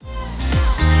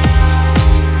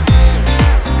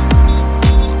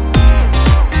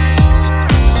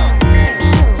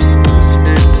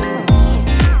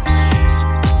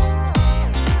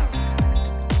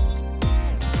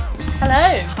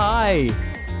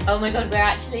Oh my god, we're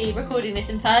actually recording this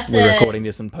in person. We're recording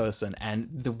this in person. And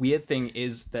the weird thing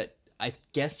is that I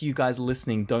guess you guys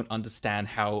listening don't understand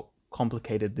how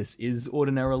complicated this is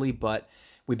ordinarily, but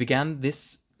we began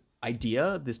this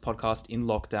podcast in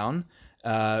lockdown.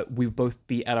 We'd both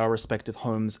be at our respective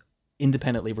homes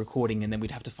independently recording, and then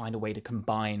we'd have to find a way to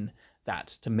combine that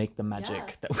to make the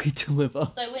magic that we deliver.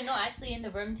 So we're not actually in the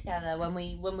room together when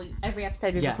we every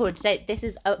episode we record today. This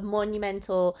is a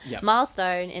monumental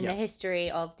milestone in the history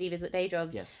of Divas with Day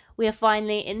Jobs. Yes. We are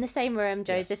finally in the same room,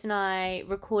 Joseph and I,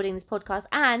 recording this podcast,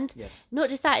 and not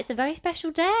just that, it's a very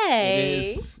special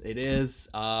day. It is.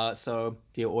 So,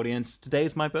 dear audience,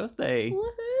 today's my birthday.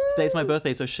 Woohoo! Today's my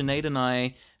birthday, so Sinead and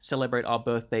I celebrate our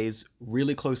birthdays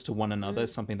really close to one another,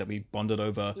 something that we bonded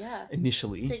over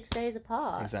initially. 6 days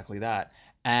apart. Exactly that.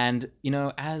 And, you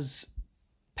know, as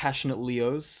passionate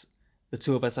Leos, the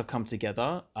two of us have come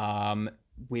together.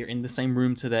 We're in the same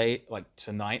room today, like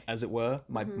tonight, as it were,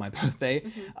 my birthday.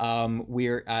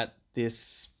 We're at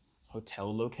this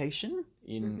hotel location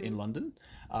in London.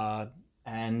 The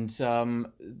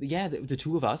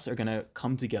two of us are going to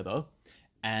come together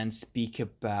and speak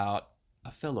about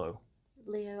a fellow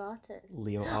Leo artist.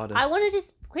 I want to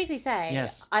just quickly say,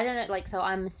 yes. I don't know, so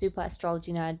I'm a super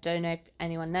astrology nerd. Don't know if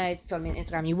anyone knows. If you follow me on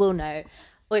Instagram, you will know.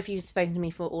 Or if you've spoken to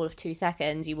me for all of 2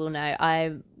 seconds, you will know.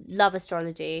 I love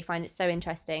astrology, find it so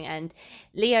interesting. And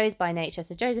Leos by nature,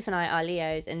 so Joseph and I are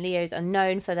Leos, and Leos are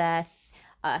known for their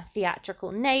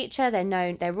theatrical nature.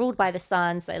 They're ruled by the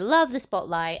sun, so they love the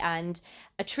spotlight, and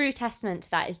a true testament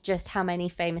to that is just how many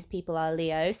famous people are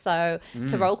Leo. So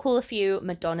to roll call a few,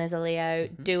 Madonna's a Leo,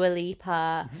 Dua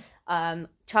Lipa,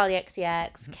 Charlie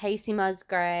XCX, Casey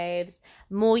Musgraves.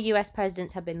 More US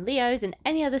presidents have been Leos than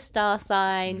any other star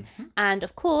sign. And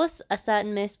of course, a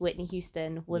certain Miss Whitney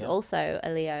Houston was also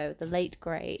a Leo, the late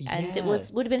great. And it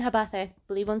would have been her birthday, I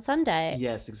believe, on Sunday.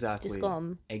 Yes, exactly. Just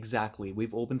gone. Exactly.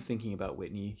 We've all been thinking about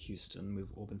Whitney Houston.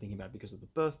 We've all been thinking about it because of the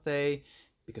birthday,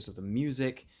 because of the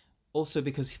music. Also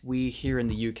because we here in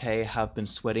the UK have been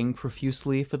sweating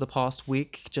profusely for the past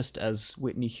week, just as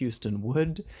Whitney Houston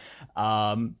would.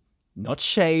 Not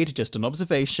shade, just an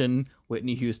observation.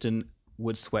 Whitney Houston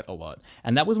would sweat a lot.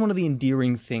 And that was one of the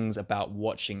endearing things about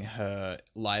watching her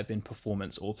live in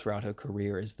performance all throughout her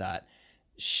career, is that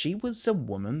she was a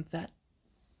woman that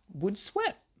would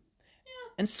sweat.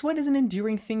 Yeah. And sweat is an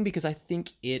endearing thing because I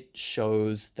think it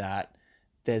shows that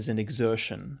there's an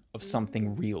exertion of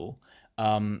something real.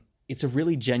 It's a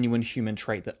really genuine human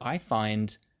trait that I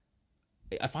find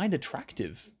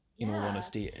attractive. In all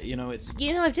honesty,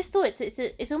 I've just thought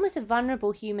it's almost a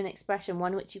vulnerable human expression,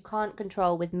 one which you can't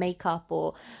control with makeup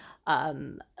or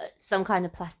some kind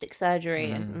of plastic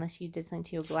surgery, unless you did something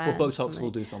to your glands. Well, Botox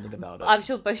will do something about it. I'm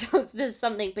sure Botox does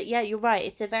something, but yeah, you're right.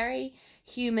 It's a very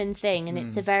human thing, and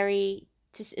it's a very,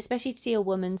 especially to see a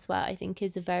woman sweat, I think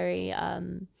is a very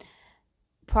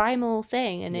primal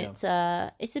thing, and it's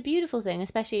a beautiful thing,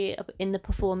 especially in the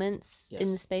performance,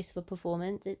 in the space of a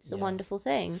performance. It's a wonderful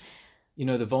thing. You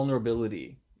know, the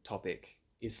vulnerability topic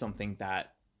is something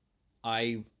that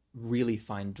I really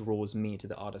find draws me to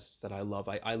the artists that I love.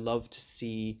 I love to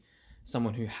see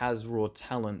someone who has raw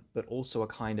talent, but also a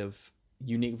kind of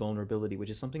unique vulnerability, which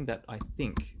is something that I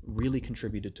think really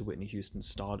contributed to Whitney Houston's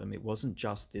stardom. It wasn't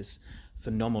just this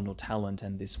phenomenal talent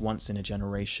and this once in a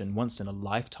generation, once in a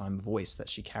lifetime voice that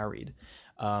she carried,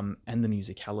 and the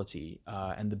musicality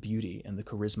and the beauty and the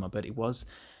charisma, but it was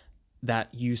that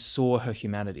you saw her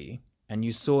humanity. And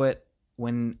you saw it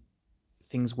when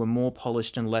things were more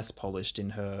polished and less polished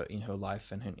in her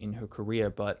life and in her career.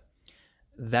 But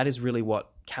that is really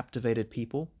what captivated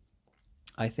people,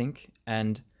 I think.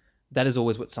 And that is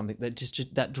always something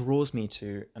that draws me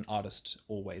to an artist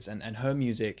always. And her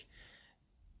music,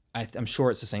 I'm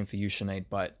sure it's the same for you, Sinead,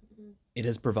 but it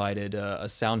has provided a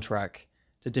soundtrack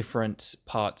to different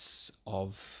parts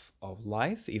of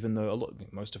life, even though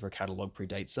most of her catalog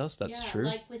predates us. That's true.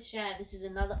 Like with Cher, this is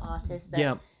another artist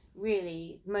that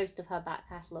really most of her back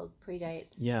catalog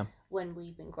predates when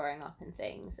we've been growing up and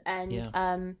things.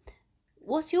 And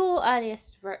what's your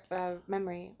earliest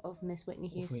memory of Miss Whitney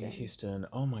Houston? Whitney Houston,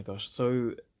 oh my gosh.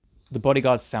 So the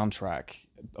Bodyguard soundtrack,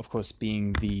 of course,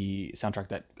 being the soundtrack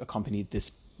that accompanied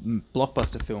this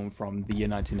blockbuster film from the year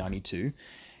 1992,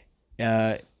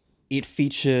 it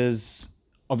features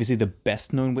obviously the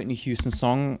best known Whitney Houston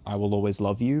song, I Will Always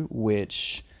Love You,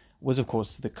 which was, of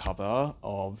course, the cover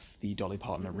of the Dolly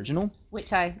Parton original.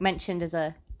 Which I mentioned as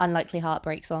a unlikely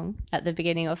heartbreak song at the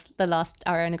beginning of the last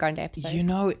Ariana Grande episode. You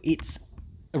know, it's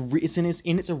in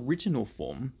its original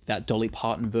form, that Dolly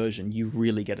Parton version, you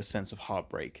really get a sense of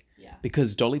heartbreak. Yeah.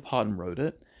 Because Dolly Parton wrote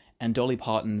it, and Dolly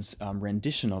Parton's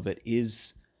rendition of it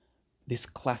is this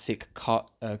classic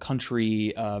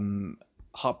country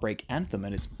heartbreak anthem,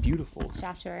 and it's beautiful. It's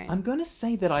shattering. I'm going to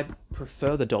say that I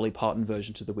prefer the Dolly Parton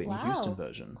version to the Whitney Houston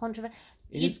version. Controversial.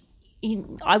 It is.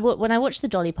 When I watched the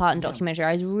Dolly Parton documentary,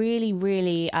 I was really,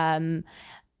 really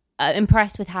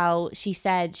impressed with how she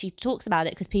talks about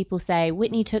it, because people say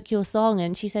Whitney took your song,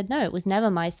 and she said no, it was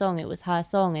never my song, it was her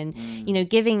song. And you know,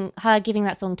 giving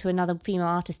that song to another female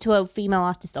artist, to a female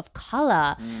artist of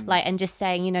color, like, and just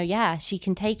saying, you know, yeah, she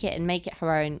can take it and make it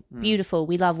her own. Beautiful.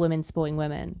 We love women supporting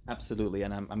women. Absolutely.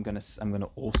 And I'm gonna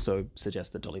also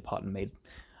suggest that Dolly Parton made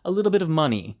a little bit of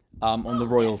money on the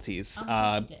royalties.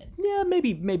 Yeah,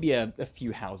 maybe a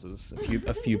few houses,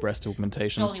 a few breast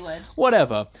augmentations, Dollywood.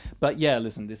 Whatever. But yeah,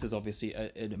 listen, this is obviously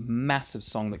a massive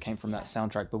song that came from that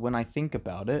soundtrack. But when I think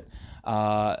about it,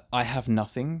 I Have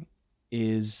Nothing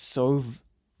is so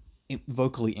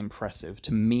vocally impressive.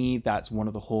 To me, that's one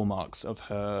of the hallmarks of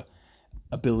her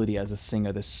ability as a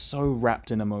singer. They're so wrapped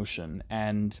in emotion,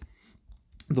 and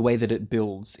the way that it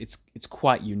builds, it's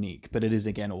quite unique, but it is,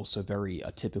 again, also very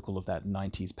typical of that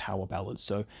 90s power ballad.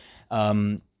 So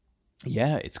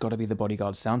yeah, it's got to be the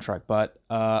Bodyguard soundtrack. But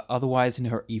otherwise, in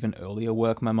her even earlier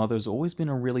work, my mother's always been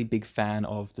a really big fan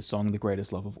of the song The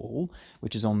Greatest Love of All,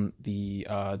 which is on the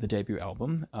debut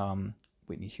album,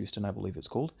 Whitney Houston, I believe it's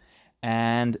called.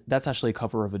 And that's actually a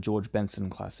cover of a George Benson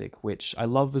classic, which I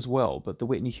love as well. But the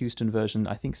Whitney Houston version,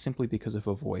 I think simply because of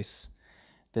her voice,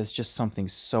 there's just something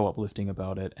so uplifting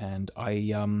about it. And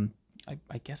I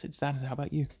guess it's that. How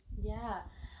about you? Yeah.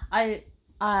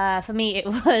 For me, it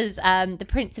was the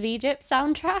Prince of Egypt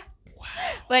soundtrack. Wow.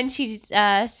 When she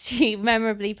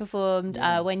memorably performed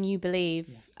When You Believe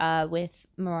with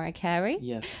Mariah Carey.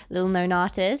 Yes. Little known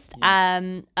artist.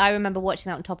 Yes. I remember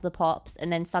watching that on Top of the Pops,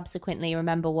 and then subsequently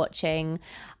remember watching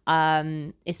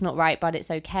It's Not Right But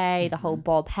It's Okay, the whole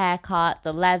bob haircut,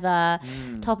 the leather.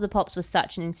 Top of the Pops was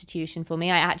such an institution for me.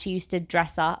 I actually used to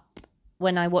dress up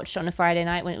when I watched it on a Friday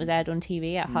night when it was aired on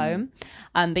TV at home.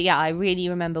 But yeah, I really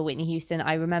remember Whitney Houston.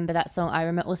 I remember that song. I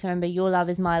also remember Your Love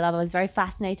Is My Love. I was very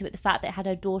fascinated with the fact that it had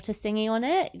her daughter singing on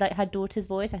it, like her daughter's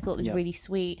voice. I thought it was really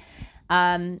sweet.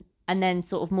 And then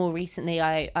sort of more recently,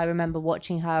 I remember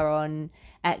watching her on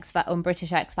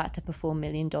British X Factor perform $1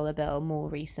 Million Bill more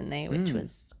recently, which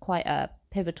was quite a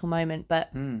pivotal moment.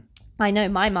 But I know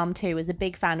my mum too was a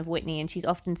big fan of Whitney, and she's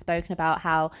often spoken about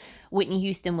how Whitney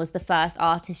Houston was the first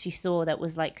artist she saw that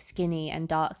was like skinny and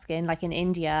dark skinned. Like in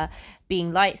India,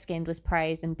 being light skinned was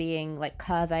praised, and being like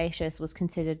curvaceous was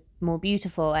considered more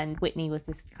beautiful. And Whitney was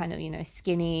this kind of, you know,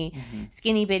 skinny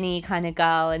binny kind of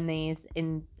girl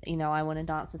I Want to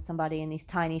Dance with Somebody in these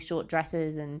tiny short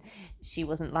dresses, and she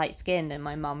wasn't light skinned. And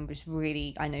my mum was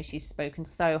really, I know she's spoken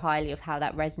so highly of how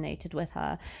that resonated with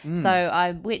her.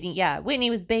 So Whitney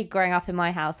was big growing up in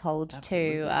my household.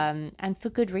 Absolutely. Too, and for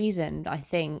good reason, I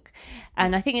think.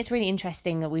 And I think it's really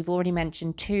interesting that we've already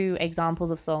mentioned two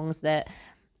examples of songs that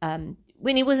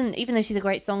Whitney wasn't, even though she's a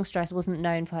great songstress, wasn't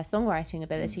known for her songwriting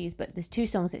abilities, but there's two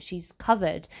songs that she's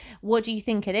covered. What do you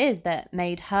think it is that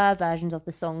made her versions of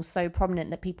the songs so prominent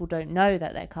that people don't know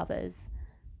that they're covers?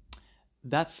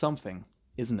 That's something,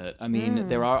 isn't it? I mean,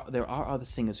 there are other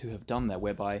singers who have done that,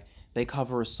 whereby they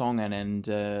cover a song and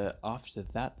after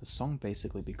that, the song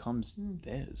basically becomes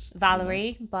theirs.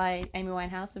 Valerie by Amy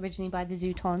Winehouse, originally by the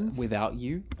Zootons. Without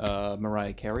You,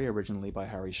 Mariah Carey, originally by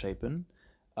Harry Chapin.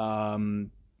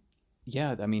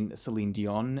 Yeah, I mean, Celine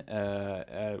Dion,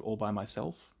 All By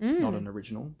Myself, not an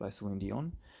original by Celine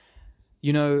Dion.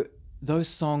 You know, those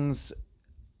songs,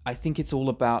 I think it's all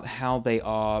about how they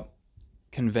are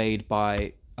conveyed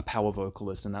by a power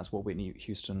vocalist, and that's what Whitney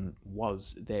Houston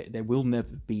was. There will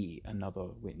never be another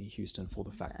Whitney Houston, for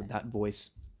the fact that voice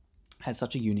had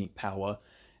such a unique power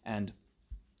and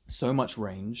so much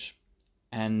range.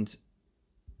 And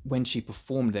when she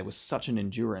performed, there was such an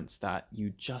endurance that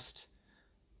you just...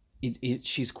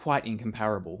 she's quite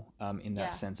incomparable in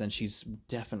that sense, and she's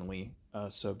definitely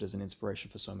served as an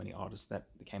inspiration for so many artists that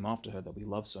came after her that we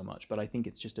love so much. But I think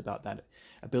it's just about that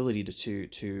ability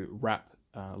to wrap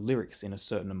lyrics in a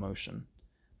certain emotion.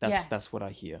 That's what I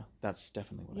hear. That's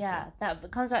definitely what I hear. Yeah,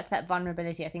 that comes back to that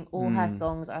vulnerability. I think all her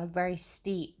songs are very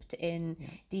steeped in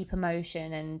deep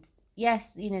emotion, and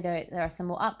yes, you know, there are some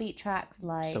more upbeat tracks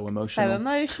like So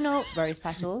Emotional, Rose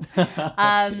Petals,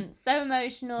 So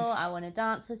Emotional, I Want to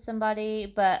Dance with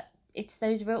Somebody. But it's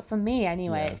those real, for me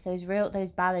anyway, it's those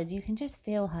ballads. You can just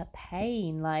feel her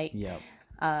pain, like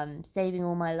Saving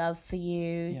All My Love for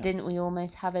You, Didn't We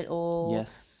Almost Have It All?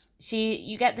 Yes.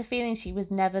 you get the feeling she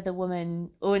was never the woman,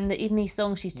 or in these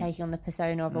songs she's taking on the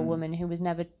persona of a woman who was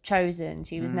never chosen.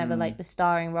 She was never like the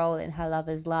starring role in her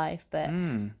lover's life. But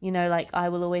you know, like I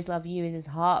Will Always Love You is this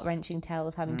heart-wrenching tale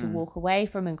of having to walk away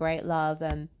from a great love.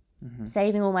 And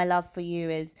Saving All My Love for You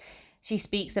is, she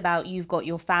speaks about you've got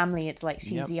your family. It's like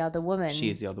she's the other woman. She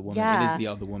is the other woman. Yeah. It is the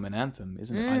other woman anthem,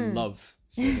 isn't it? I love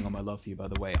Saving All My Love for You, by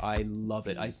the way. I love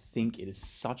it. I think it is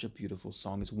such a beautiful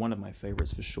song. It's one of my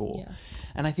favorites for sure. Yeah.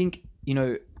 And I think, you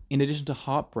know, in addition to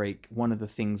Heartbreak, one of the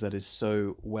things that is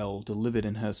so well delivered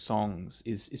in her songs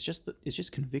is just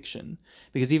conviction.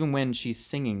 Because even when she's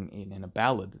singing in a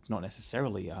ballad that's not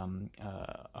necessarily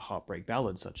a heartbreak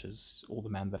ballad, such as All the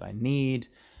Man That I Need,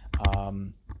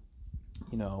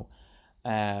 you know,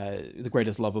 The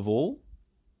Greatest Love of All,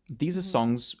 these are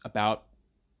songs about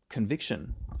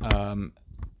conviction, and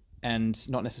they're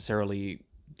not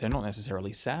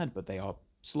necessarily sad, but they are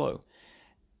slow,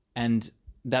 and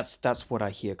that's what I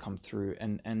hear come through.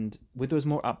 And with those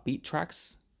more upbeat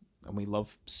tracks, and we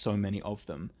love so many of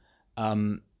them,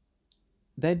 some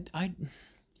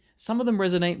of them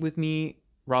resonate with me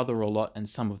rather a lot, and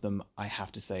some of them, I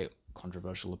have to say,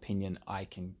 controversial opinion, I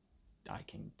can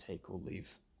take or leave.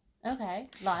 Okay,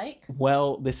 like?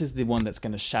 Well, this is the one that's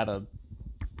going to shatter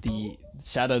the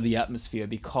atmosphere,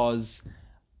 because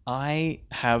I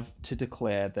have to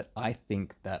declare that I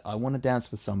think that I Want to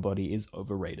Dance with Somebody is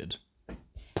overrated.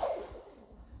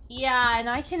 Yeah, and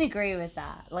I can agree with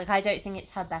that. Like, I don't think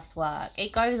it's her best work.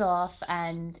 It goes off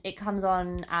and it comes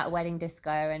on at wedding disco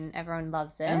and everyone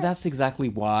loves it. And that's exactly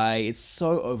why it's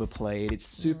so overplayed. It's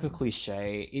super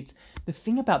cliche. It's the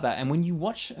thing about that. And when you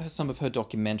watch some of her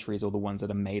documentaries, or the ones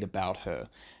that are made about her,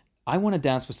 I Want to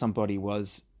Dance with Somebody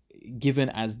was given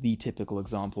as the typical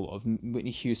example of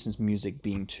Whitney Houston's music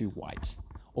being too white,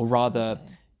 or rather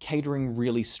catering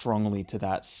really strongly to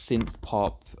that synth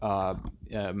pop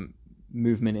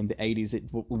movement in the 80s. It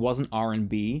wasn't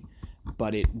R&B,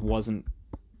 but it wasn't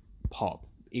pop.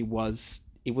 It was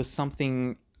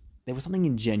something, there was something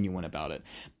ingenuine about it.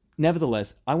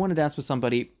 Nevertheless, I Want to Dance with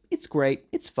Somebody, it's great,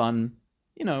 it's fun.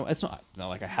 You know, it's not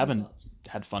like I haven't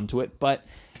had fun to it, but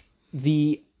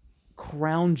the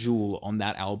crown jewel on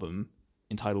that album,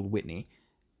 entitled Whitney,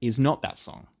 is not that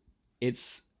song.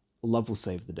 It's Love Will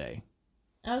Save the Day.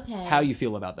 Okay. How you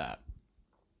feel about that?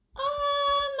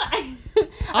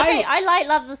 I like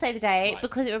Love Will Save the Day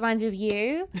because it reminds me of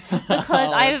you.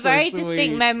 Because I have a very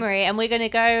distinct memory, and we're going to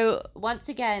go once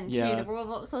again to the Royal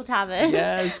Vauxhall Tavern.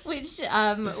 Yes. Which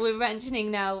we're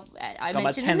mentioning now. I got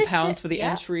mentioned about £10 for the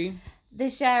entry. The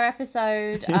Cher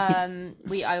episode.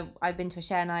 I've been to a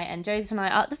Cher night, and Joseph and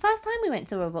I, the first time we went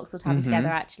to the Royal Vauxhall Tavern together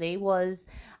actually was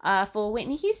for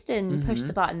Whitney Houston Push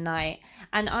the Button night.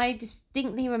 And I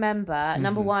distinctly remember,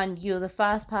 number one, you're the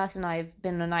first person I've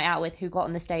been on a night out with who got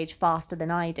on the stage faster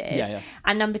than I did. Yeah.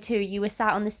 And number two, you were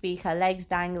sat on the speaker, legs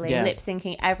dangling, lip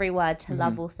syncing every word to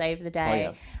Love Will Save the Day.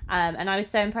 Oh, yeah. And I was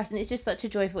so impressed. And it's just such a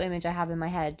joyful image I have in my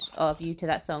head of you to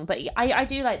that song. But I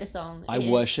do like the song. I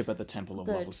worship at the temple of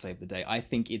Love Will Save the Day. I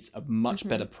think it's a much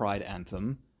better Pride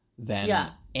anthem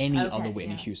than any other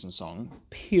Whitney Houston song.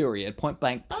 Period. Point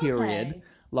blank, period. Okay.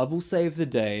 Love Will Save the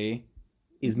Day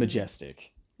is majestic.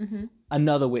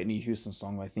 Another Whitney Houston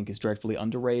song I think is dreadfully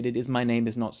underrated is My Name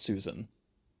Is Not Susan.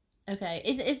 Okay,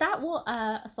 is that what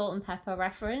a Salt and Pepper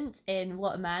reference in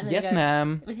What a Man? Yes,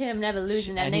 ma'am. With him never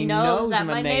losing, and he they know knows that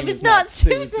my name is not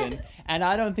Susan. And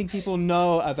I don't think people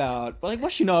know about, like,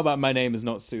 what you know about My Name Is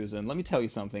Not Susan. Let me tell you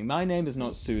something. My Name Is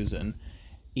Not Susan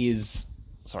is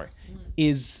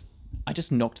I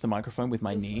just knocked the microphone with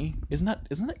my knee. Isn't that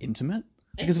intimate?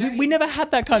 Because we never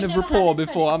had that kind of rapport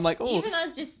before. I'm like, oh. Even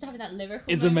us just having that lyrical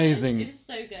It's moment, amazing. It was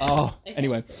so good. Oh, okay.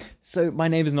 Anyway. So My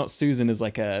Name Is Not Susan is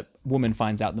like a woman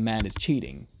finds out the man is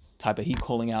cheating type of he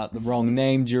calling out the wrong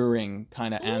name during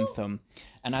kind of anthem.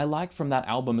 And I like from that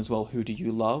album as well, Who Do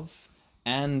You Love?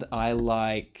 And I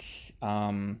like...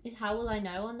 is How Will I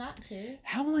Know on that too?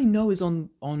 How Will I Know is on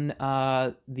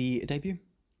the debut.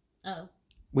 Oh.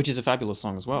 Which is a fabulous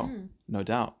song as well, no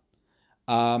doubt.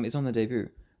 It's on the debut.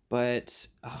 But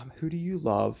Who Do You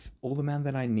Love? All the Man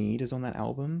That I Need is on that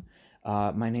album.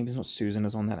 My Name Is Not Susan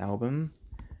is on that album.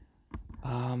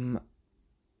 I'm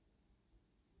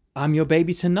Your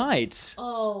Baby Tonight.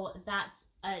 Oh, that's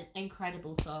an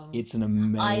incredible song. It's an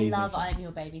amazing song. song. I'm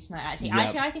Your Baby Tonight, actually. Yep.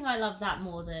 Actually, I think I love that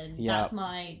more than... That's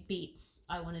my Beats,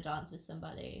 I Want to Dance with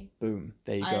Somebody. Boom.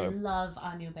 There you I go. love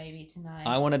I'm Your Baby Tonight.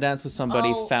 I Want to Dance with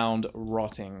Somebody found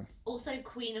rotting. Also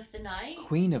Queen of the Night.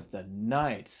 Queen of the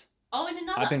Night. Oh, and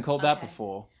another... I've been called that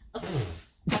before. Oh,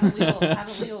 haven't we all?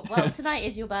 Haven't we all? Well, tonight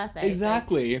is your birthday.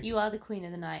 Exactly. So you are the queen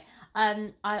of the night.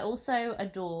 I also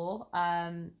adore...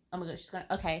 oh my gosh, she's going...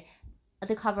 Okay.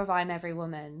 the cover of I'm Every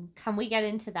Woman. Can we get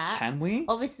into that? Can we?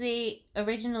 Obviously,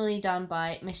 originally done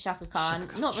by Miss Shaka Khan.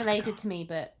 Not related Khan. to me,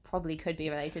 but probably could be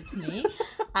related to me.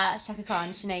 Shaka Khan,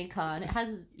 Sinead Khan. It has,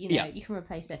 you can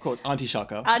replace it. Of course, Auntie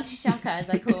Shaka. Auntie Shaka, as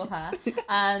I call her.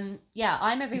 I'm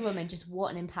Every Woman, just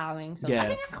what an empowering song. Yeah. I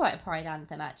think that's quite a pride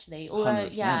anthem, actually. Although,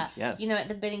 100%, yes. at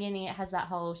the beginning it has that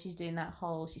whole, she's doing that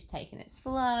whole, she's taking it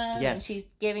slow, and Yes. she's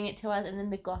giving it to us, and then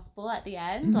the gospel at the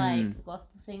end, like the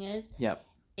gospel singers. Yep.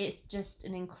 It's just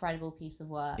an incredible piece of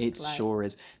work. It sure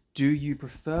is. Do you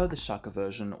prefer the Shaka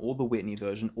version or the Whitney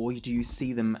version, or do you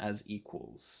see them as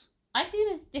equals? I see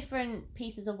them as different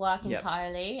pieces of work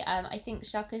entirely. I think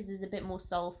Shaka's is a bit more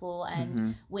soulful,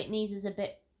 and Whitney's is a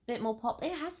bit more pop.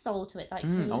 It has soul to it. Like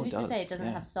who's to say it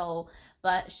doesn't have soul?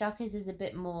 But Shaka's is a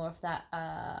bit more of that.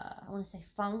 I want to say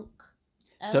funk.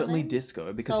 Certainly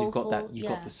disco, because soulful, you've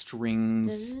got the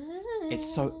strings.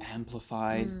 It's so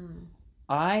amplified.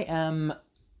 I am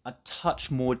a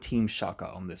touch more Team Shaka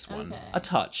on this one. Okay. A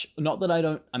touch. Not that I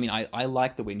don't... I mean, I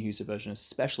like the Whitney Houston version,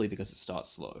 especially because it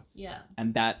starts slow. Yeah.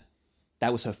 And that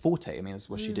was her forte. I mean, that's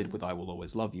what she did with I Will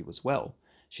Always Love You as well.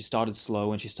 She started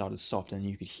slow and she started soft, and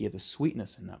you could hear the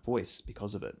sweetness in that voice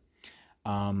because of it.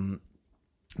 But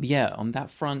yeah, on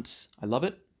that front, I love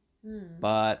it.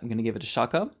 But I'm going to give it a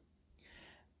Shaka.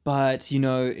 But,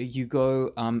 you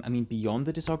go... I mean, beyond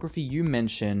the discography, you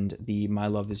mentioned the My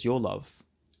Love Is Your Love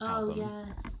album,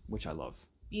 yes, which I love.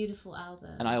 Beautiful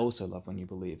album. And I also love When You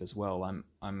Believe as well. I'm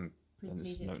and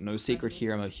there's no secret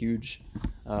here. I'm a huge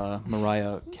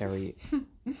Mariah Carey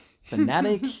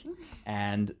fanatic,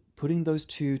 and putting those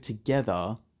two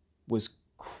together was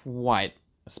quite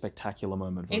a spectacular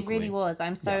moment vocally. It really was.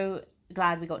 I'm so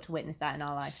glad we got to witness that in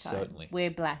our lifetime. Certainly.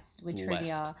 We're blessed. We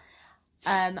truly are.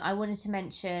 I wanted to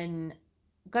mention,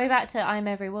 go back to I'm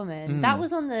Every Woman. That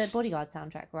was on the Bodyguard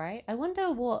soundtrack, right? I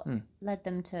wonder what led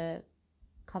them to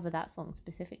cover that song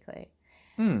specifically.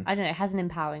 I don't know. It has an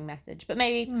empowering message, but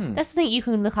maybe that's something you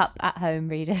can look up at home,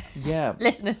 readers. Yeah.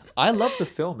 Listeners. I love the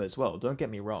film as well. Don't get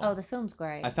me wrong. Oh, the film's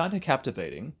great. I found it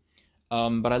captivating,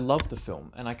 but I love the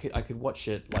film, and I could watch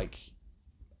it like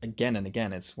again and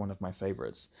again. It's one of my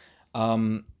favorites.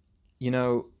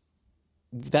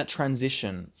 That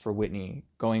transition for Whitney,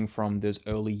 going from those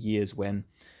early years when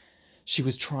she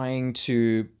was trying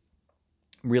to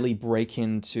really break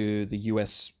into the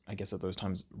US, I guess at those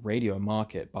times, radio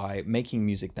market by making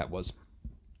music that was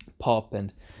pop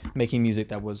and making music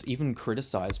that was even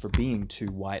criticized for being too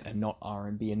white and not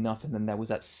R&B enough. And then there was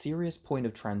that serious point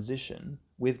of transition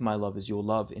with My Love Is Your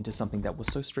Love into something that was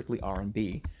so strictly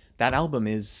R&B. That album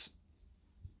is,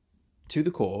 to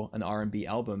the core, an R&B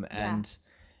album. And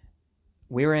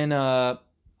we're in a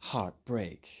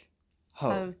Heartbreak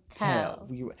Hotel.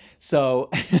 So,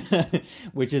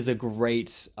 which is a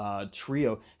great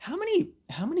trio. How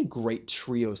many great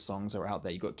trio songs are out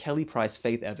there? You got Kelly Price,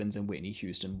 Faith Evans, and Whitney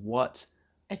Houston. What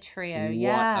a trio!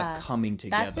 What a coming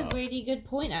together. That's a really good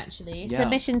point, actually. Yeah.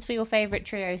 Submissions for your favorite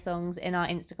trio songs in our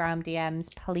Instagram DMs,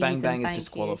 please. Bang Bang and is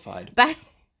disqualified. That's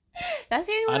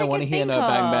the only one I don't want to hear no of.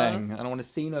 Bang Bang. I don't want to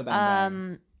see no Bang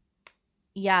Bang.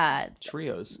 Yeah.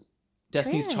 Trios.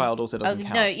 Destiny's Child also doesn't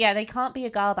count. No, they can't be a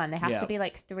girl band. They have to be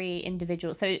like three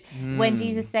individuals. So When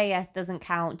Jesus Say Yes doesn't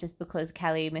count just because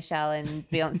Kelly, Michelle, and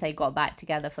Beyonce got back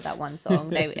together for that one song.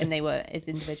 They were as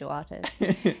individual artists.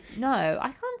 No, I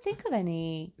can't think of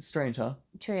any. Strange, huh?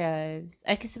 Trios.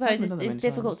 I suppose it's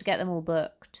difficult to get them all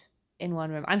booked in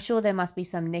one room. I'm sure there must be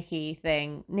some Nicki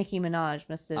thing. Nicki Minaj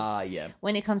must have. Yeah.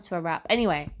 When it comes to a rap.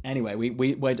 Anyway, we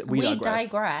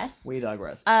digress. We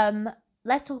digress.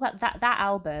 Let's talk about that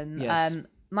album. Yes.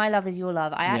 My Love Is Your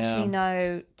Love. I actually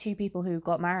know two people who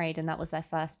got married and that was their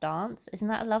first dance. Isn't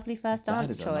that a lovely first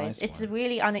dance choice? Nice it's one.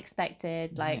 Really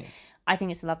unexpected. Nice. I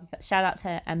think it's a lovely. Shout out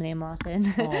to Emily and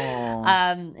Martin.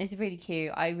 It's really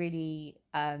cute. I really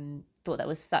thought that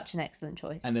was such an excellent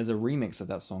choice. And there's a remix of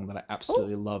that song that I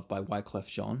absolutely love by Wyclef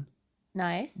Jean.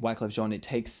 Nice. Wyclef Jean. It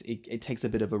takes a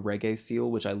bit of a reggae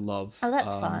feel, which I love. Oh,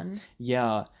 that's fun.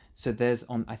 Yeah. So there's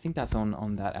I think that's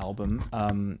on that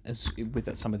album, as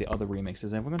with some of the other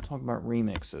remixes. And we're going to talk about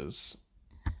remixes.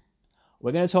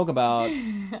 We're going to talk about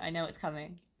I know it's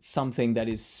coming. Something that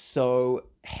is so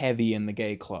heavy in the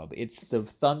gay club. It's the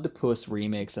Thunderpuss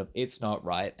remix of It's Not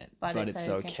Right, but it's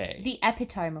okay. The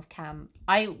epitome of camp.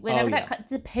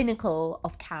 The pinnacle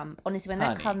of camp. Honestly, when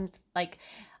that comes, like,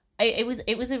 it was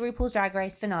a RuPaul's Drag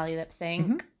Race finale lip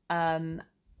sync,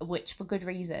 which for good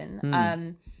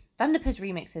reason. Thunderpuss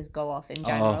remixes go off in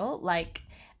general. Like,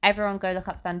 everyone go look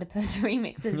up Thunderpuss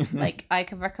remixes. Like, I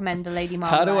could recommend the Lady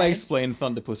Marmalade. How do I explain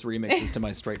Thunderpuss remixes to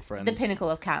my straight friends? The pinnacle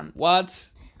of camp. What?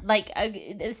 like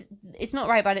it's not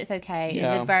right, but it's okay.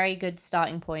 Yeah. It's a very good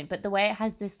starting point. But the way it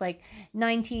has this like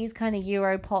 90s kind of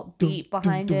Euro pop beat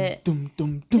behind it,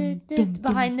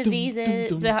 behind the V's,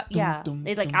 yeah,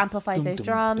 it like amplifies those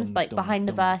drums. Like behind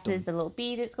the verses, the little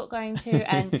beat it's got going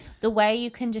to, and the way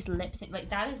you can just lip sync, like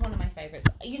that is one of my favorites.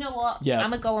 You know what? Yeah. I'm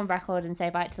gonna go on record and say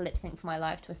if I had to lip sync for my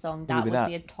life to a song, that would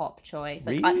be a top choice.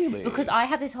 Like, Really? because I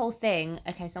have this whole thing.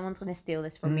 Okay, someone's gonna steal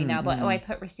this from me now, but I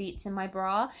put receipts in my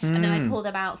bra and then I pull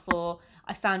them out for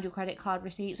I found your credit card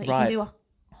receipts. Like you can do a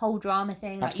whole drama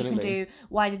thing. Like you can do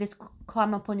why did this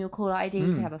come up on your caller ID?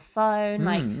 You can have a phone.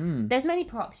 Like there's many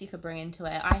props you could bring into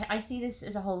it. I see this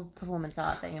as a whole performance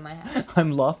art thing in my head.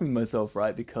 I'm laughing myself,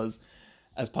 right? Because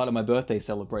as part of my birthday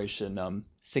celebration,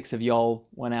 6 of y'all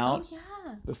went out. Oh yeah.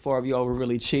 But 4 of y'all were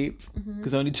really cheap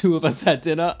because only 2 of us had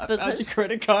dinner. I found your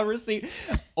credit card receipt.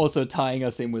 Also tying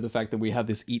us in with the fact that we have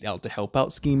this eat out to help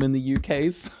out scheme in the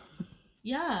UK's.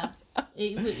 Yeah.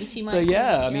 She might so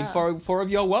yeah, I mean, 4 of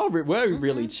y'all were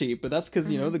really cheap, but that's because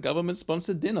you know the government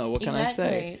sponsored dinner. What can I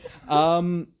say?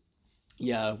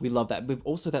 Yeah, we love that. But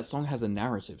also, that song has a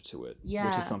narrative to it,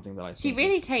 which is something that I think she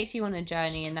really takes you on a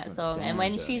journey in that song. And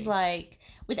when she's like,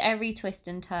 with every twist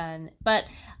and turn. But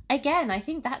again, I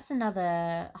think that's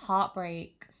another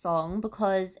heartbreak song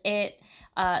because it,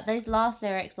 those last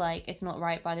lyrics, like, it's not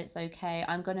right, but it's okay.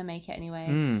 I'm gonna make it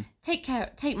anyway. Take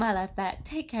my life back.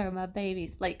 Take care of my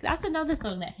babies. Like, that's another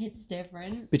song that hits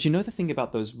different. But you know, the thing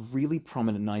about those really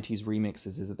prominent 90s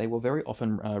remixes is that they were very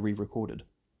often re-recorded.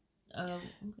 Okay.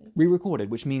 Re-recorded,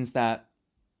 which means that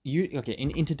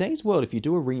in today's world, if you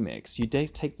do a remix, you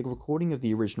take the recording of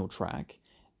the original track,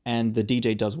 and the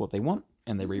DJ does what they want,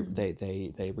 and they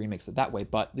remix it that way.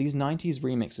 But these 90s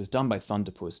remixes done by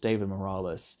Thunderpuss, David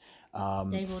Morales,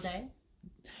 Dave All Day?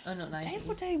 Oh, not 90s. Dave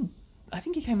All Day, I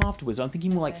think he came afterwards. I'm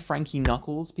thinking more like Frankie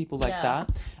Knuckles, people like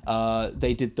that.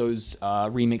 They did those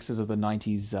remixes of the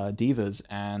 90s divas,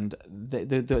 and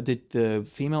the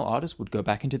female artist would go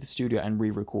back into the studio and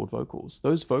re-record vocals.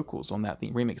 Those vocals on that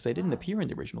remix, they didn't appear in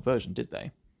the original version, did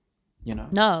they? You know?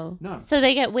 No. So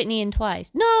they get Whitney in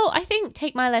twice. No, I think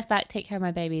Take My Life Back, Take Care of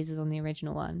My Babies is on the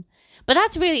original one. But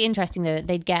that's really interesting though, that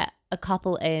they'd get a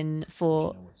couple in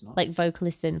for, like,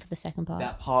 vocalists in for the second part.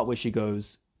 That part where she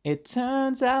goes, "It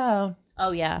turns out."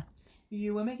 Oh, yeah.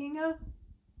 You were making a...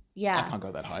 Yeah. I can't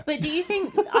go that high. But do you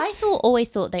think... always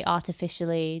thought they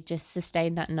artificially just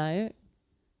sustained that note.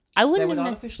 I wouldn't They would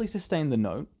artificially sustain the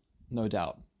note, no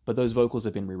doubt. But those vocals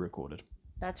have been re-recorded.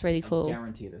 That's really cool. I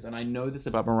guarantee this. And I know this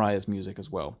about Mariah's music as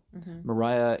well.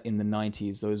 Mariah in the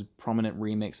 90s, those prominent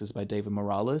remixes by David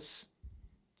Morales.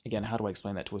 Again, how do I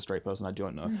explain that to a straight person? I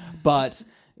don't know. But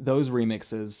those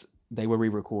remixes... they were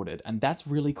re-recorded, and that's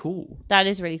really cool. That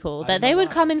is really cool. That they would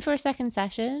come in for a second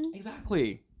session.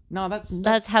 Exactly. No,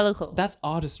 that's hella cool. That's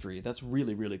artistry. That's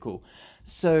really, really cool.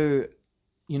 So,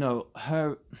 you know,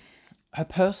 her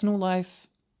personal life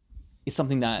is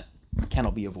something that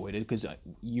cannot be avoided because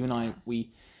you and I,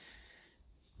 we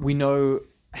know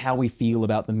how we feel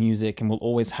about the music, and we'll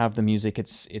always have the music.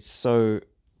 It's so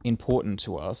important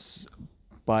to us.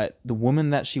 But the woman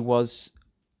that she was,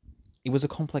 it was a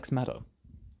complex matter.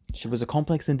 She was a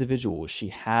complex individual. She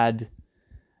had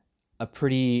a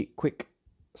pretty quick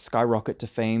skyrocket to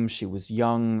fame. She was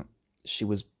young. She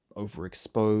was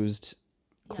overexposed,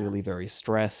 clearly very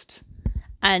stressed.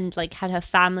 And, like, had her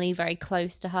family very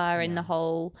close to her in the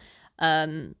whole,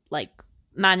 like,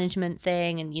 management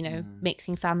thing and, you know,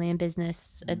 mixing family and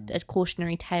business. A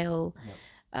cautionary tale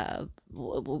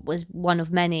was one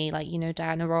of many, like, you know,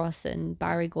 Diana Ross and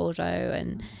Barry Gordo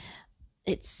and...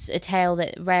 It's a tale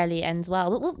that rarely ends well.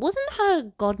 But wasn't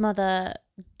her godmother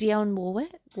Dionne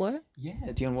Warwick? Yeah,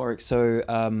 Dionne Warwick. So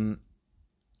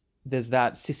there's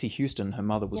that Cissy Houston. Her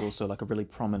mother was also like a really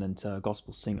prominent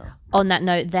gospel singer. On that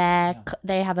note,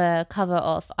 they have a cover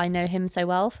of "I Know Him So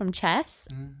Well" from Chess.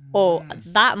 Or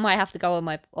that might have to go on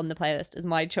the playlist as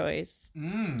my choice.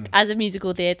 As a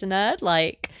musical theatre nerd,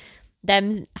 like...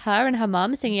 her and her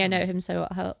mum singing "I Know Him So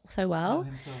Well,"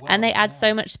 and they add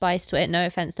so much spice to it. No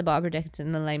offense to Barbara Dickinson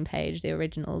and Elaine Page, the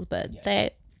originals, but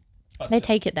they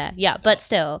take it there. Yeah, but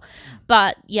still,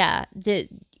 I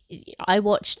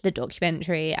watched the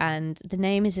documentary, and the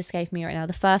name is escaping me right now.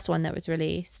 The first one that was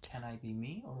released. Can I Be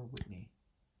Me or Whitney?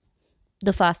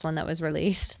 The first one that was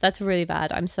released. That's really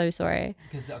bad. I'm so sorry.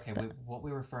 Because, what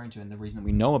we're referring to, and the reason that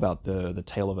we know about the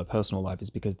tale of her personal life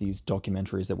is because these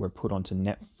documentaries that were put onto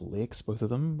Netflix, both of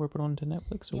them were put onto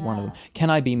Netflix, or one of them. Can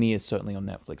I Be Me is certainly on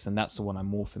Netflix, and that's the one I'm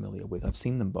more familiar with. I've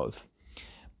seen them both.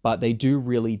 But they do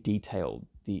really detail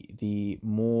the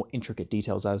more intricate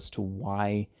details as to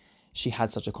why she had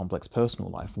such a complex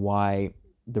personal life, why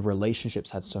the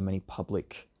relationships had so many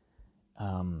public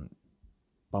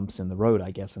bumps in the road,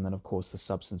 I guess. And then, of course, the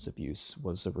substance abuse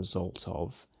was a result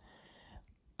of,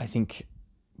 I think,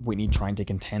 Whitney trying to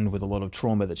contend with a lot of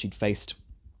trauma that she'd faced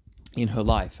in her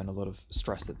life and a lot of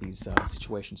stress that these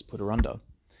situations put her under.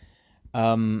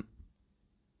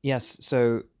 Yes,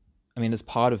 so, I mean, as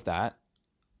part of that,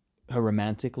 her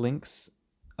romantic links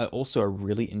are also a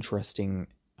really interesting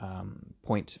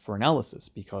point for analysis,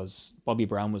 because Bobby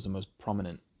Brown was the most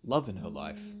prominent love in her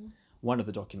life. One of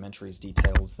the documentaries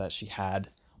details that she had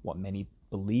what many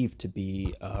believed to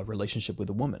be a relationship with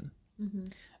a woman.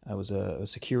 It was a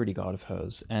security guard of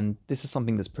hers, and this is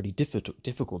something that's pretty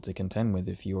difficult to contend with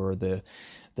if you're the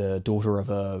daughter of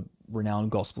a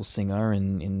renowned gospel singer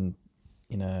in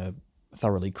a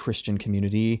thoroughly Christian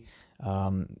community,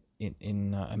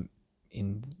 in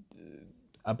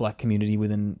a black community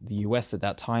within the US at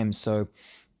that time. So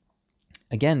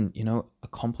again, a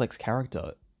complex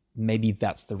character. Maybe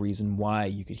that's the reason why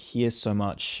you could hear so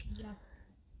much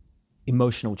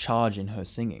emotional charge in her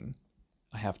singing.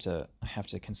 I have to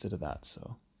consider that.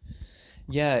 So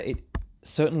yeah, it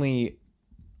certainly,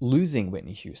 losing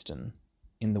Whitney Houston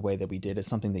in the way that we did is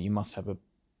something that you must have a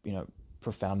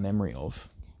profound memory of.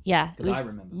 Yeah, because I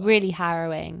remember that. Really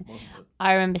harrowing. Wasn't it?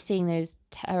 I remember seeing those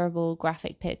terrible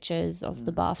graphic pictures of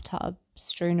the bathtub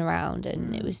strewn around,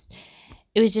 and it was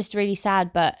just really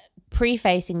sad. But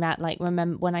prefacing that, like,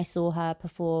 remember when I saw her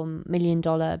perform $1 Million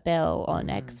Bill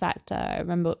on X Factor, I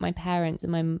remember with my parents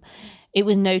and it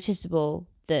was noticeable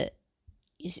that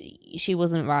she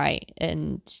wasn't right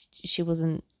and she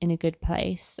wasn't in a good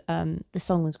place. The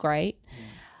song was great,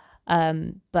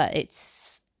 but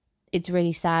it's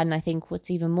really sad. And I think what's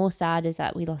even more sad is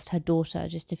that we lost her daughter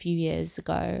just a few years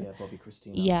ago. Yeah, Bobby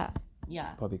Christina.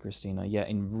 Yeah. Bobby Christina. Yeah,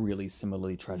 in really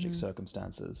similarly tragic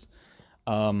circumstances.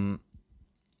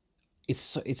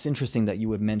 It's interesting that you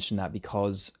would mention that,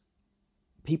 because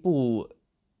people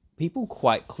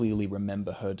quite clearly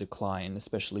remember her decline,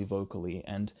 especially vocally,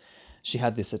 and she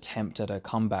had this attempt at a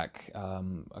comeback,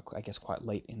 I guess quite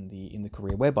late in the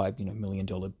career, whereby $1 Million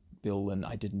Bill and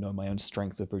I Didn't Know My Own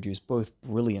Strength were produced, both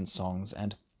brilliant songs,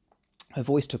 and her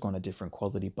voice took on a different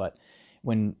quality. But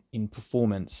when in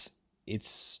performance,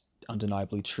 it's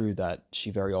undeniably true that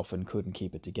she very often couldn't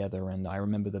keep it together. And I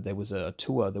remember that there was a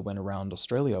tour that went around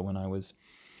Australia when I was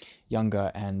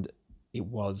younger, and it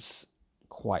was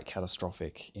quite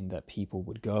catastrophic in that people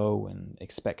would go and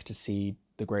expect to see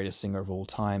the greatest singer of all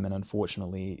time, and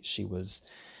unfortunately she was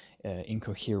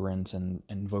incoherent and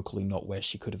vocally not where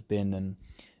she could have been, and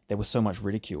there was so much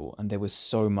ridicule and there was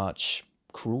so much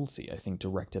cruelty, I think,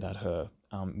 directed at her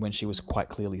when she was quite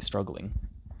clearly struggling.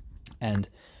 And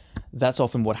that's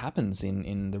often what happens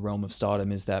in the realm of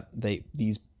stardom, is that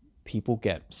these people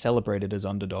get celebrated as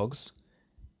underdogs,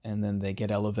 and then they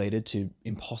get elevated to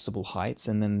impossible heights,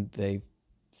 and then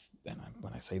and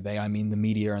when I say they, I mean the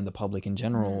media and the public in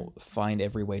general, find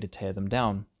every way to tear them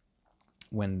down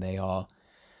when they are,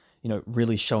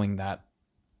 really showing that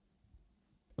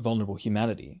vulnerable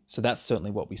humanity. So that's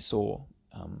certainly what we saw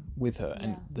with her.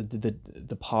 Yeah. And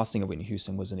the passing of Whitney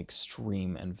Houston was an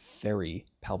extreme and very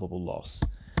palpable loss.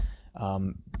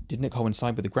 Didn't it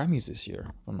coincide with the Grammys this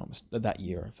year? That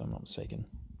year, if I'm not mistaken.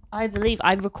 I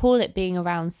recall it being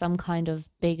around some kind of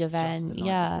big event. Just the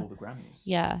night before the Grammys.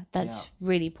 Yeah, that's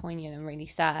really poignant and really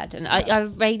sad. And I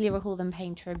vaguely recall them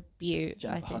paying tribute.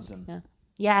 Jennifer Hudson. Yeah.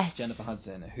 Yes. Jennifer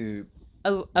Hudson, who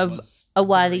was a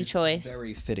worthy choice.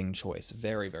 Very fitting choice.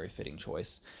 Very, very fitting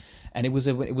choice. And it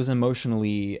was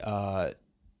emotionally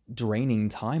draining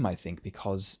time, I think,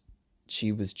 because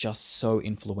she was just so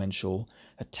influential.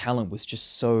 Her talent was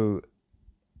just so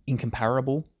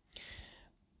incomparable.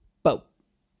 But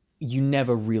you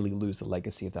never really lose the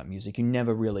legacy of that music. You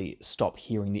never really stop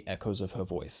hearing the echoes of her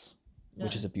voice,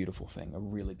 which is a beautiful thing, a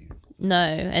really beautiful thing. No,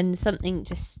 and something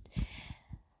just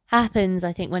happens,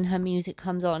 I think, when her music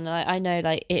comes on. I know,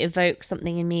 like, it evokes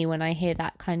something in me when I hear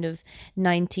that kind of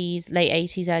 90s, late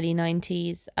 80s, early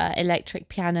 90s electric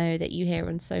piano that you hear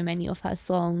on so many of her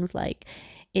songs. Like,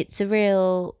 it's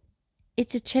a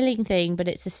chilling thing, but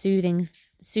it's a soothing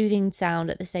sound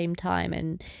at the same time.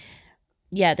 And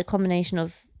yeah, the combination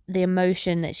of the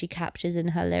emotion that she captures in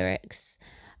her lyrics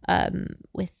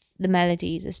with the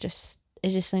melodies is just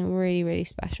something really, really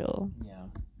special.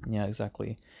 Yeah,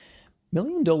 exactly. $1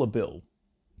 Million Bill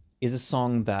is a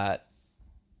song that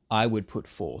I would put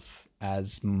forth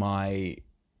as my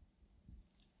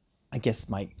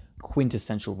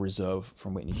quintessential reserve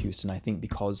from Whitney Houston, I think,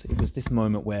 because it was this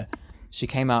moment where she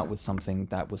came out with something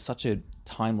that was such a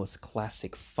timeless,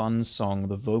 classic, fun song.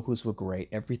 The vocals were great.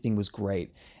 Everything was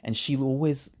great. And she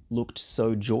always looked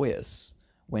so joyous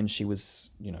when she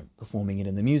was, performing it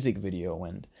in the music video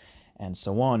and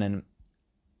so on. And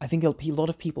I think a lot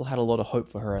of people had a lot of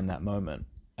hope for her in that moment,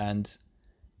 and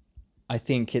I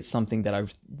think it's something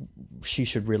that she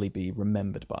should really be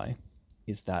remembered by,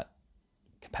 is that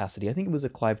capacity. I think it was a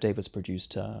Clive Davis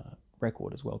produced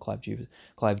record as well.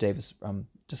 Clive Davis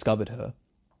discovered her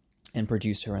and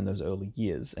produced her in those early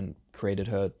years and created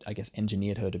her, I guess,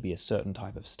 engineered her to be a certain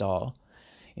type of star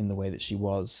in the way that she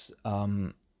was.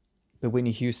 But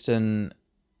Whitney Houston,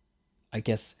 I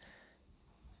guess,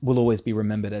 will always be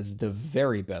remembered as the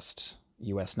very best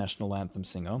US national anthem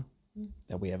singer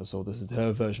that we ever saw. This is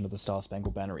her version of the Star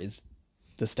Spangled Banner is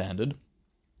the standard.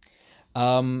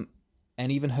 And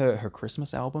even her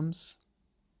Christmas albums,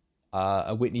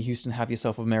 a Whitney Houston Have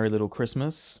Yourself a Merry Little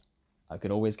Christmas, I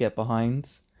could always get behind.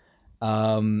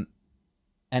 And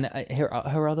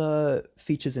her other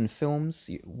features in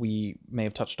films, we may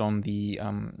have touched on the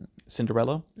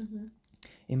Cinderella. Mm-hmm.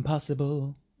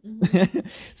 Impossible. Mm-hmm.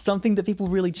 Something that people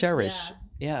really cherish.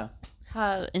 Yeah.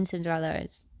 How in Cinderella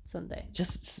is something.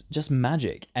 Just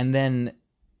magic. And then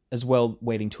as well,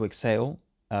 Waiting to Exhale,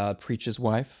 Preacher's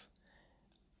Wife.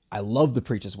 I love the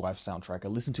Preacher's Wife soundtrack. I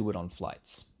listen to it on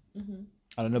flights. Mm-hmm.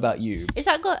 I don't know about you. Is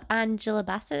that got Angela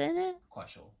Bassett in it? Quite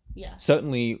sure. Yeah.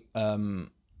 Certainly,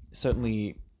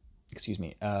 excuse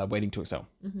me, Waiting to Excel.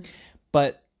 Mm-hmm.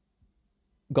 But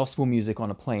gospel music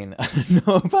on a plane, I don't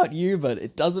know about you, but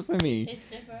it does it for me. It's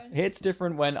different. It's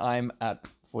different when I'm at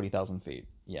 40,000 feet.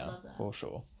 Yeah, for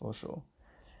sure.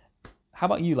 How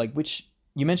about you? Like,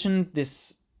 you mentioned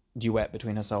this duet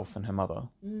between herself and her mother.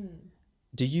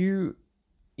 Do you,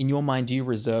 in your mind, do you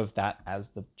reserve that as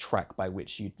the track by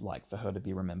which you'd like for her to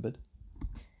be remembered?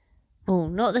 Oh,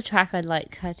 not the track I'd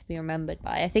like her to be remembered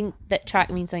by. I think that track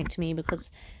means something to me because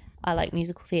I like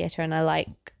musical theatre and I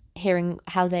like hearing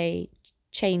how they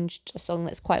changed a song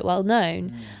that's quite well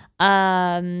known.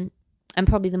 And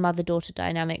probably the mother-daughter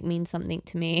dynamic means something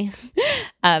to me.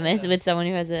 As with someone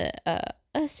who has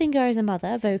a singer as a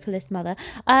mother, a vocalist mother.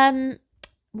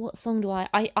 What song do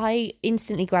I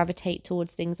instantly gravitate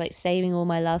towards things like Saving All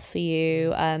My Love for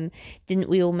You, Didn't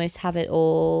We Almost Have It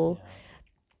All?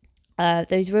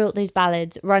 Those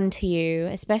ballads, Run to You,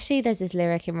 especially there's this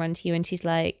lyric in Run to You and she's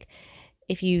like,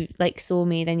 if you like saw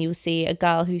me, then you'll see a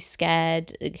girl who's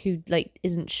scared, who like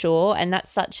isn't sure, and that's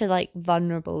such a like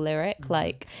vulnerable lyric,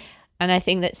 like, and I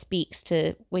think that speaks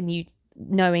to when you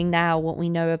knowing now what we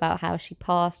know about how she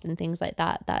passed and things like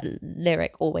that. That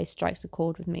lyric always strikes a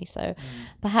chord with me. So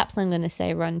perhaps I'm going to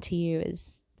say "Run to You"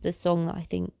 is the song that I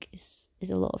think is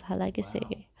a lot of her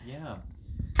legacy.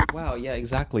 Wow. Yeah.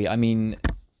 Exactly. I mean,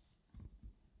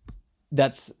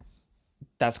 that's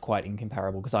quite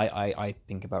incomparable because I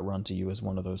think about Run to You as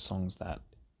one of those songs that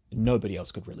nobody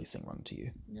else could really sing Run to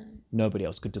You. No. Nobody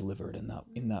else could deliver it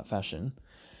in that fashion.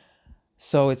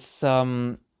 So it's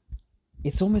a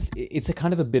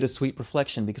kind of a bittersweet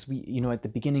reflection because we, you know, at the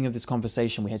beginning of this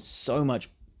conversation, we had so much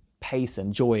pace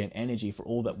and joy and energy for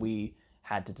all that we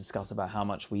had to discuss about how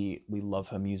much we love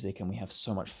her music and we have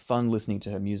so much fun listening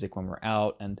to her music when we're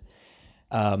out. And,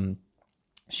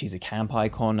 she's a camp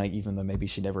icon, even though maybe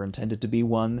she never intended to be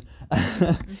one.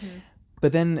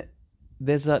 But then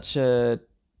there's a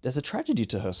tragedy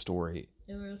to her story.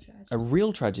 A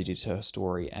real tragedy to her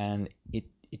story, and it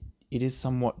is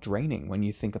somewhat draining when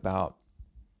you think about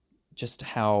just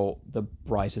how the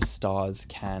brightest stars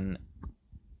can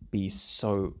be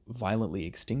so violently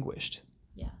extinguished.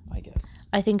 Yeah, I guess.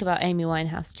 I think about Amy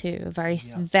Winehouse too,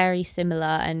 very similar,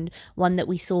 and one that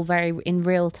we saw very in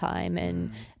real time,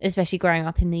 and especially growing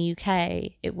up in the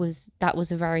UK, that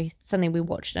was something we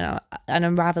watched an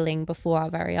unraveling before our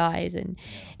very eyes, and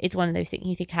it's one of those things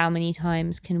you think, how many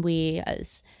times can we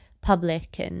as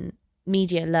public and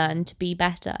media learn to be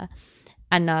better?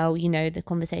 And now, you know, the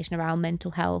conversation around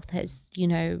mental health has, you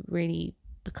know, really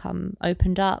become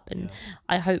opened up, and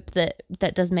I hope that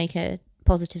does make a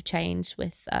positive change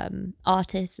with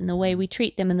artists and the way we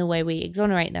treat them and the way we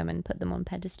exonerate them and put them on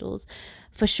pedestals,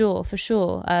 for sure.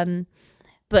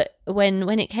 But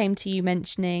when it came to you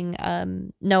mentioning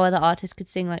no other artist could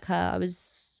sing like her,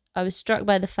 I was struck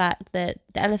by the fact that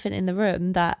the elephant in the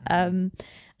room, that a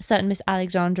certain Miss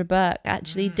Alexandra Burke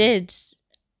actually did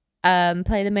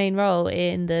play the main role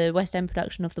in the West End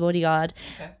production of The Bodyguard.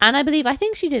 Okay. And I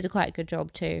think she did a quite good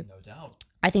job too. No doubt.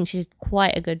 I think she did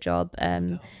quite a good job.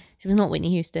 She was not Whitney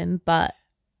Houston, but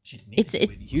she didn't need to be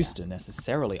Whitney Houston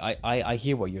necessarily. I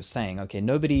hear what you're saying. Okay,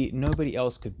 nobody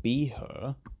else could be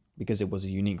her because it was a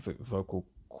unique vocal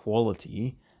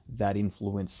quality that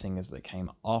influenced singers that came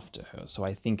after her. So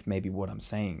I think maybe what I'm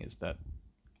saying is that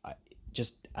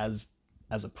just as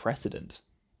a precedent,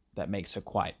 that makes her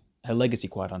quite her legacy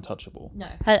quite untouchable. No,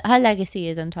 her legacy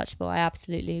is untouchable. I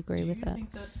absolutely agree with that. Do you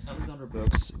think that Alexandra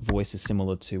Burke's voice is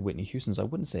similar to Whitney Houston's? I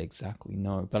wouldn't say exactly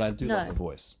no, but I do love her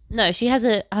voice. No, she has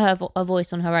a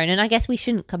voice on her own, and I guess we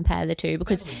shouldn't compare the two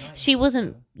because she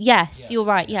wasn't. Yes, you're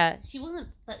right. Yeah, she wasn't.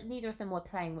 But neither of them were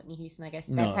playing Whitney Houston. I guess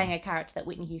they're playing a character that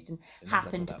Whitney Houston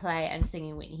happened to play and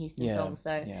singing Whitney Houston songs.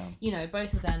 So you know,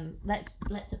 both of them.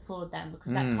 Let's applaud them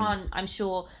because that can't. I'm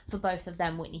sure for both of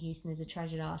them, Whitney Houston is a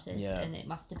treasured artist, and it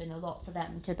must have been a lot for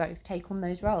them to both take on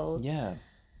those roles. Yeah.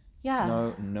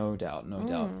 Yeah. No doubt.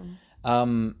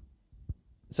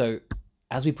 So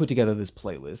as we put together this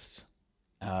playlist,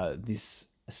 this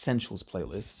essentials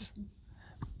playlist,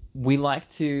 we like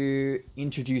to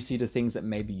introduce you to things that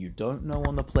maybe you don't know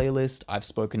on the playlist. I've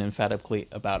spoken emphatically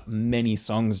about many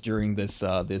songs during this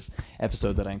this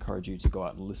episode that I encourage you to go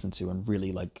out and listen to and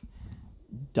really like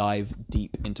dive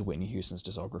deep into Whitney Houston's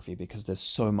discography because there's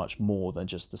so much more than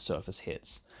just the surface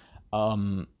hits.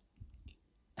 Can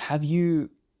you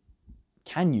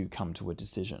come to a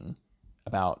decision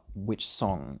about which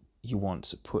song you want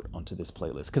to put onto this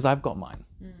playlist? Because I've got mine.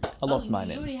 I locked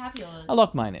mine in. You already have yours. I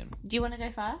locked mine in. Do you want to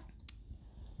go first?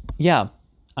 Yeah.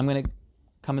 I'm going to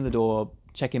come in the door,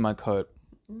 check in my coat,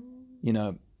 you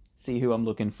know, see who I'm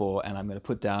looking for, and I'm going to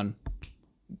put down $1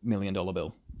 Million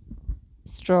Bill.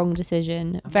 Strong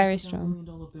decision. Very strong. $1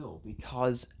 Million Bill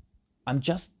because I'm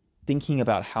just thinking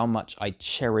about how much I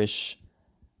cherish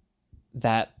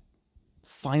that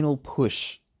final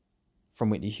push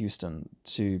from Whitney Houston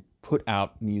to put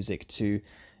out music, to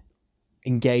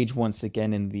engage once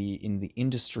again in the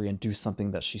industry and do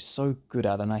something that she's so good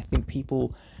at. And I think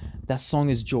that song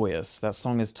is joyous. That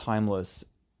song is timeless.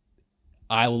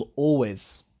 I will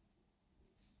always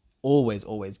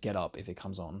get up if it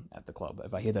comes on at the club.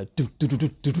 If I hear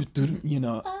that, you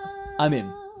know, I'm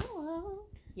in.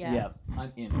 Yeah,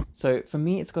 I'm in. So for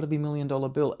me, it's got to be $1 Million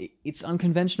Bill. It's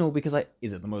unconventional because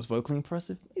is it the most vocally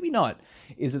impressive? Maybe not.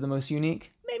 Is it the most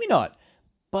unique? Maybe not.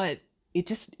 But it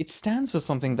stands for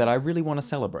something that I really want to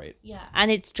celebrate. Yeah, and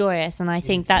it's joyous, and I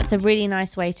think that's a really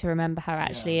nice way to remember her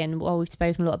actually. Yeah. And while we've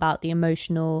spoken a lot about the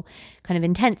emotional kind of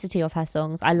intensity of her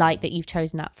songs, I like that you've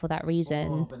chosen that for that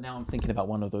reason. But now I'm thinking about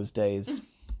one of those days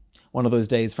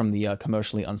from the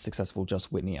commercially unsuccessful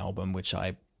Just Whitney album, which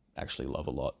I actually love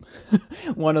a lot.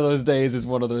 One of those days is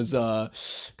one of those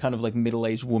kind of like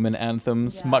middle-aged woman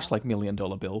anthems, much like $1 Million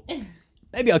Bill.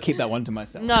 Maybe I'll keep that one to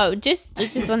myself. No, just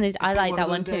one of those. I like that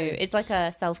one too. It's like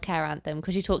a self-care anthem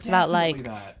because she talks about like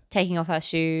taking off her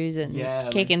shoes and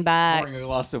kicking like back, pouring a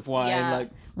glass of wine, like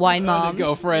wine mom,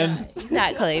 girlfriend. Yeah,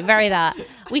 exactly, very that.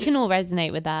 We can all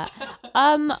resonate with that.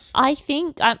 I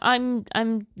think I'm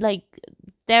like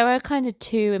there are kind of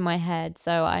two in my head,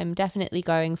 so I'm definitely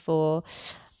going for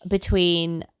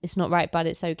between It's Not Right But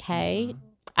It's Okay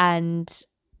and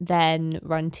then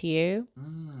Run to You.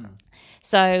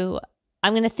 So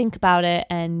I'm going to think about it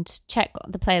and check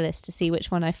the playlist to see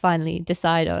which one I finally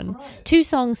decide on. Right. 2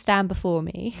 songs stand before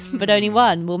me, but only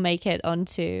one will make it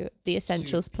onto the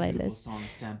Essentials playlist. 2 songs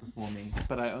stand before me,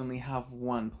 but I only have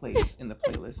one place in the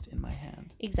playlist in my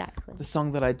hand. Exactly. The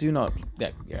song that I do not...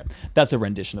 Yeah, that's a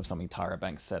rendition of something Tyra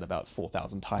Banks said about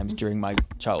 4,000 times during my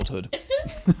childhood.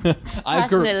 I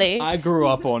grew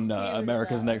up on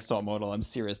America's Next Top Model. I'm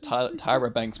serious.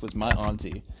 Tyra Banks was my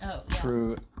auntie. Oh, yeah.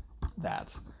 True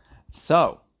that.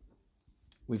 So,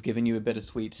 we've given you a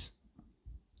bittersweet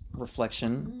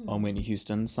reflection on Whitney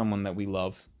Houston, someone that we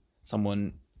love,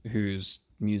 someone whose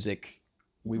music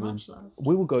we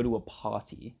will go to a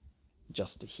party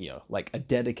just to hear, like a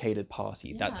dedicated party.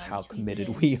 Yeah, that's how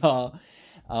committed we are.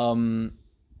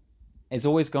 It's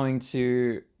always going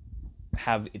to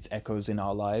have its echoes in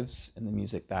our lives, in the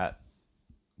music that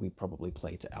we probably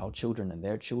play to our children and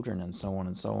their children and so on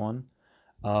and so on.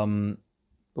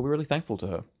 But we're really thankful to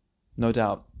her. No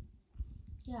doubt.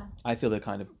 Yeah. I feel a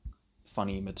kind of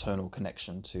funny maternal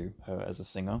connection to her as a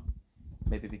singer.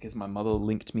 Maybe because my mother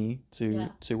linked me to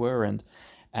her and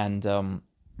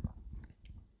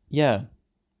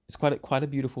it's quite a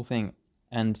beautiful thing.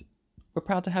 And we're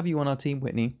proud to have you on our team,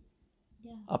 Whitney.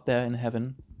 Yeah. Up there in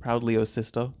heaven, proud Leo's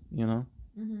sister, you know.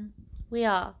 Mm-hmm. We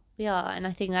are, and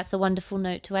I think that's a wonderful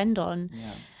note to end on.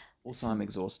 Yeah. Also, I'm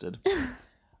exhausted.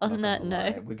 On that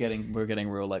note, we're getting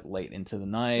real like late into the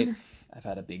night. I've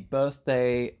had a big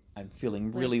birthday. I'm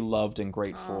feeling really loved and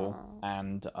grateful,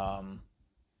 and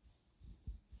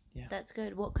that's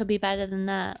good. What could be better than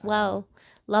that? Well,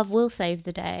 love will save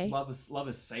the day. Love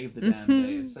has saved the damn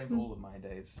day. It's saved all of my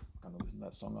days. I'm gonna listen to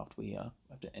that song after we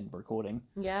have to end recording.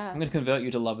 Yeah. I'm gonna convert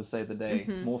you to Love has saved the day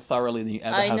more thoroughly than you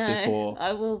ever have before.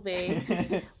 I will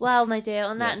be. Well, my dear,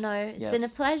 on that note, it's been a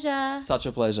pleasure. Such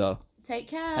a pleasure. Take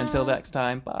care. Until next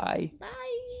time. Bye. Bye.